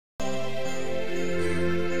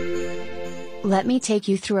Let me take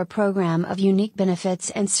you through a program of unique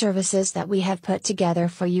benefits and services that we have put together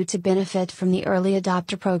for you to benefit from the early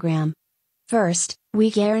adopter program. First,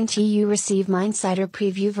 we guarantee you receive MindSider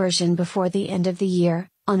preview version before the end of the year,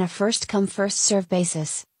 on a first-come first-serve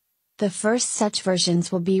basis. The first such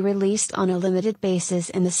versions will be released on a limited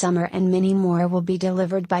basis in the summer, and many more will be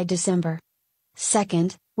delivered by December.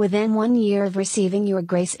 Second, within 1 year of receiving your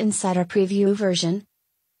Grace Insider preview version,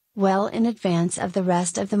 well in advance of the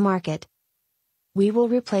rest of the market, we will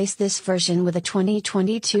replace this version with a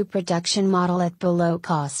 2022 production model at below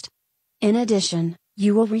cost. In addition,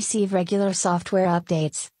 you will receive regular software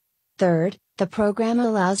updates. Third, the program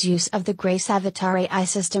allows use of the Grace Avatar AI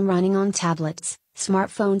system running on tablets,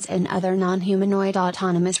 smartphones and other non-humanoid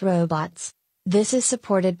autonomous robots. This is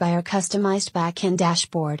supported by our customized backend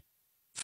dashboard.